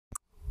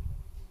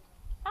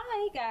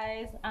Hi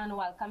guys, and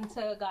welcome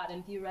to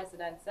Garden View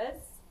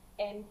Residences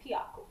in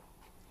Piarco.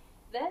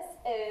 This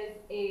is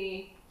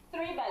a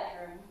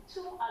 3-bedroom,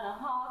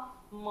 2.5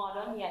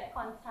 modern yet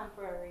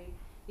contemporary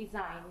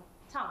design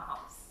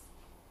townhouse.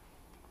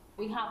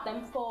 We have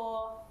them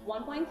for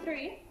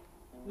 1.3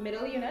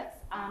 middle units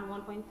and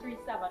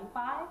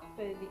 1.375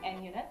 for the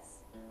end units.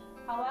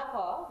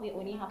 However, we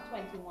only have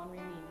 21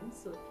 remaining,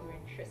 so if you're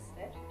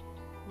interested,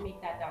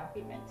 make that down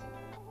payment.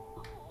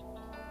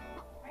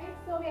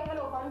 So we have an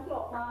open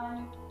floor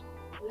plan,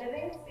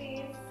 living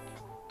space,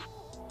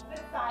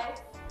 this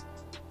size.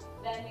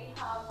 Then we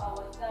have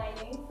our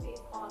dining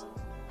space on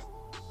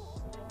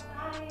this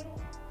side.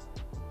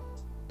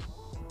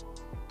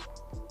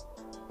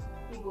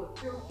 We go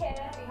through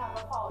here, we have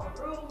a powder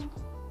room.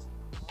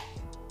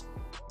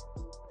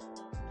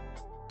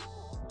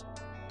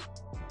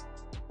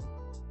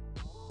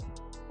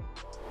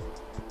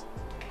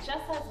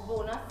 Just as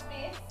bonus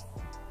space,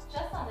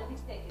 just under the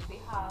staircase we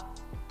have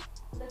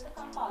little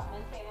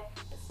compartment here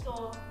to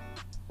store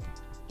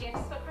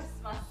gifts for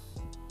Christmas,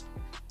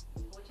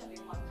 whichever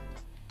you want.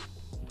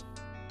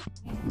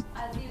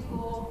 As you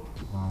go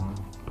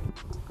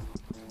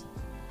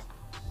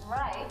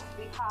right,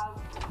 we have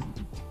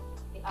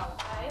the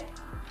outside.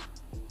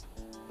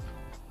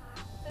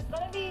 So it's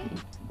going to be,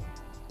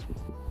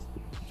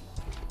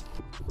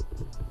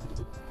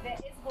 there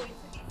is going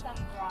to be some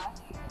grass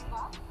in the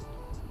back,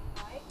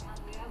 right? And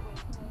we are going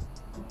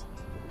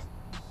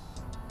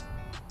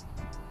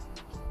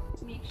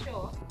to make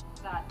sure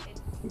that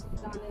it's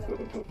done in a As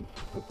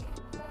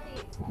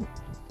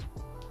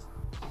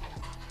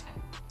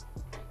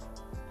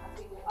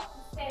we go up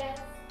the stairs,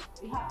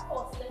 we have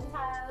porcelain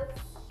tiles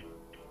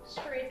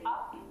straight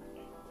up,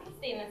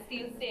 stainless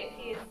steel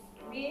staircase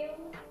rail,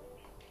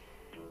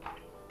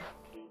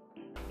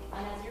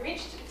 and as you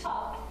reach to the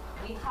top,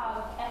 we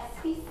have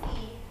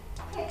SPC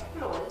CLICK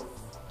floors,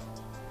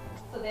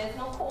 so there's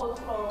no cold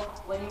floor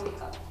when you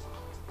wake up.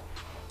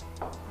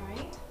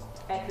 Alright,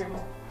 bedroom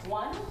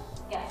 1.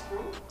 Guest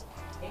room.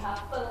 We have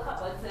full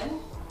cupboards in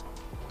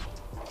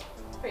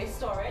for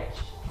storage.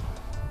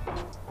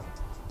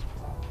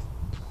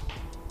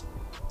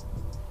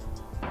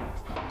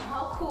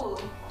 How cool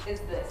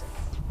is this?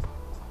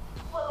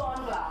 Full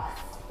on glass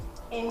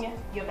in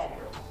your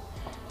bedroom.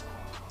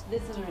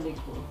 This is really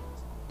cool.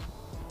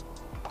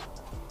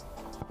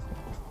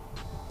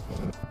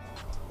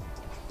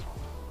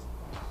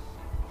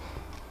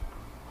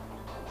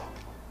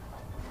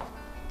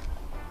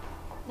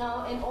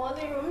 Now in all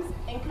the rooms,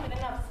 including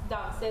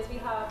downstairs, we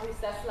have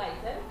recessed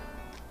lighting.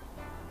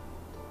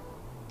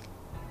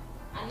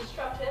 And the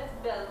structure is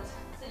built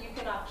so you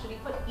can actually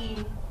put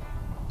in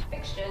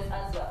fixtures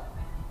as well.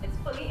 It's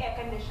fully air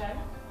conditioned.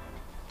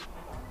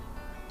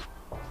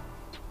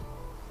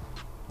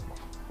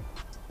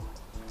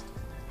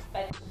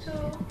 Bedroom 2.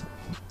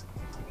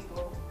 Here we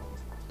go.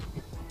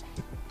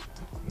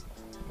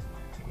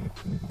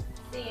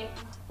 Same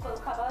full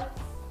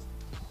cupboards.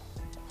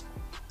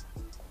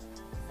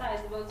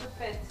 Sizable to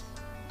fit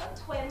a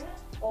twin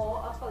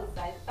or a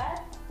full-size bed.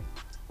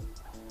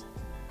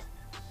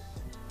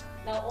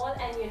 Now all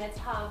end units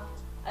have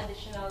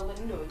additional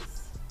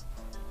windows.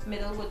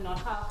 Middle would not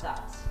have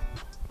that,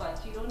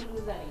 but you don't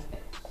lose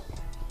anything.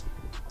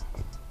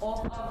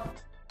 Off of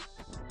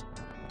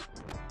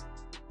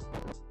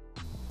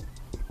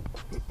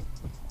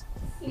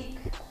sleek,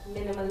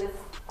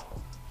 minimalist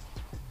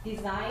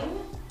design,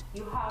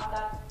 you have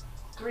that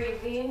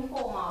gray-vein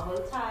 4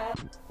 marble tile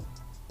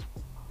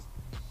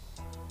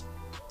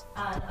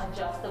and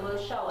adjustable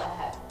shower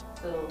head.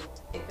 So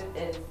if it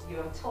is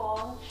you're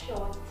tall,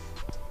 short,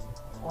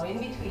 or in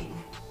between,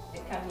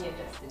 it can be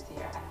adjusted to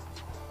your height.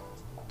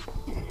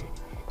 We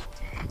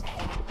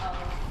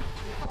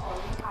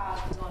have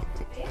the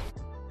laundry space.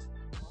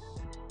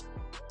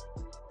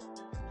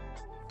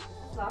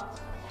 This is locked.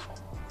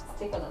 Let's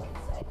take a look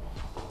inside.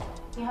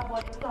 You have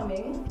water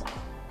plumbing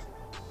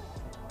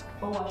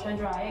for wash and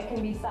dry. It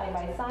can be side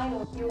by side,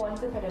 or if you want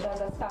to put it as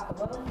a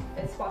stackable,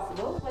 it's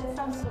possible with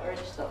some storage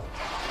stuff.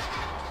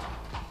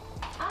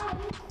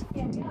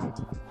 And here we are,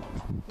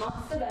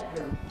 master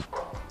bedroom.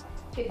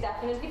 It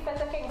definitely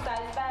fits a king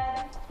size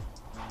bed.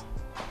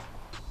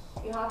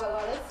 You have a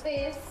lot of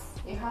space.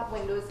 You have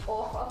windows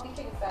off of the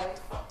king size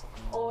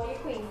or your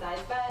queen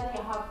size bed.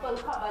 You have full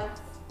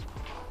cupboards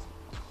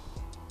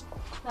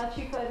that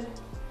you could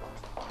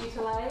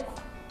utilize.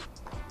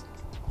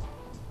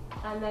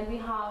 And then we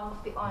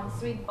have the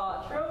ensuite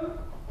bathroom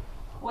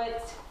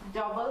with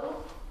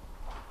double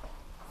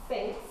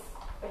sinks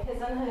for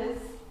his and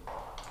hers.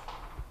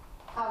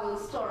 Have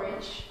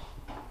storage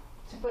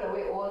to put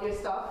away all your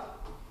stuff.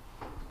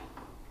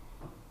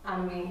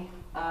 And we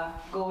are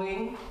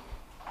going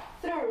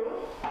through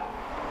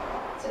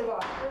to the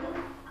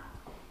bathroom.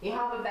 You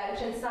have a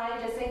bench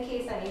inside just in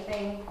case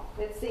anything,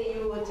 let's say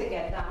you were to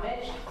get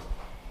damaged.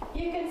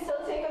 You can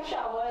still take a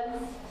shower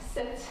and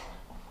sit.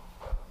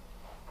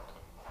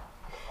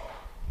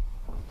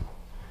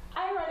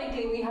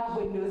 Ironically, we have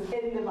windows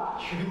in the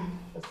bathroom.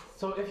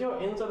 So if you're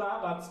into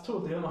that, that's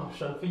totally an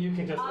option for you. You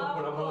can just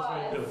open up those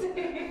windows.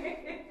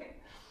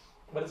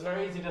 But it's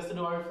very easy just to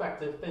do a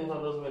reflective thing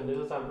on those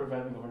windows and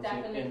prevent people from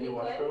seeing in the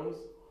washrooms.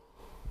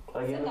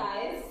 So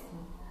guys,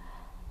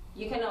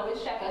 you can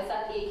always check us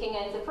at Aking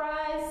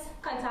Enterprise,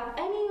 contact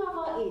any of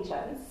our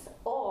agents,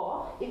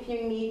 or if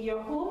you need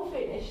your home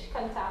furnished,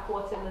 contact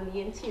Waterlily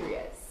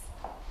Interiors.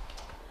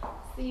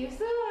 See you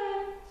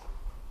soon!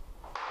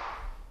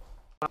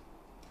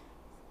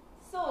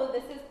 So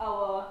this is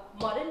our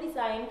modern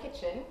design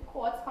kitchen,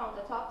 quartz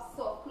countertops,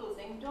 soft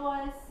closing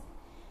doors.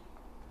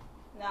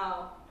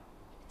 Now,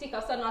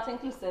 teacups are not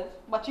inclusive,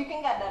 but you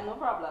can get them, no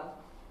problem.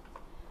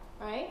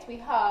 Right, we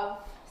have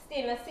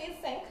stainless steel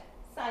sink,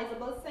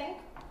 sizable sink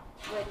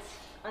with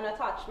an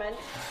attachment.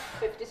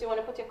 50s, you want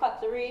to put your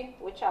cutlery,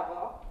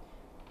 whichever.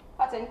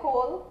 Hot and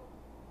cold.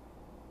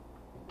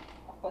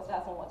 Of course, it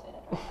has some water in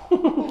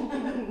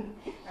it.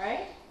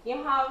 Right,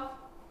 you have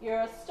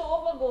your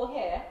stove will go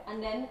here,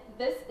 and then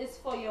this is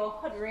for your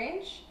hood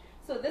range.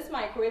 So this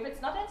microwave,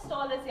 it's not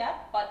installed as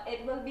yet, but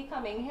it will be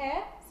coming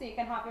here, so you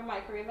can have your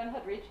microwave and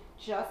hood range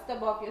just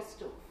above your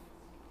stove.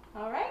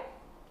 All right.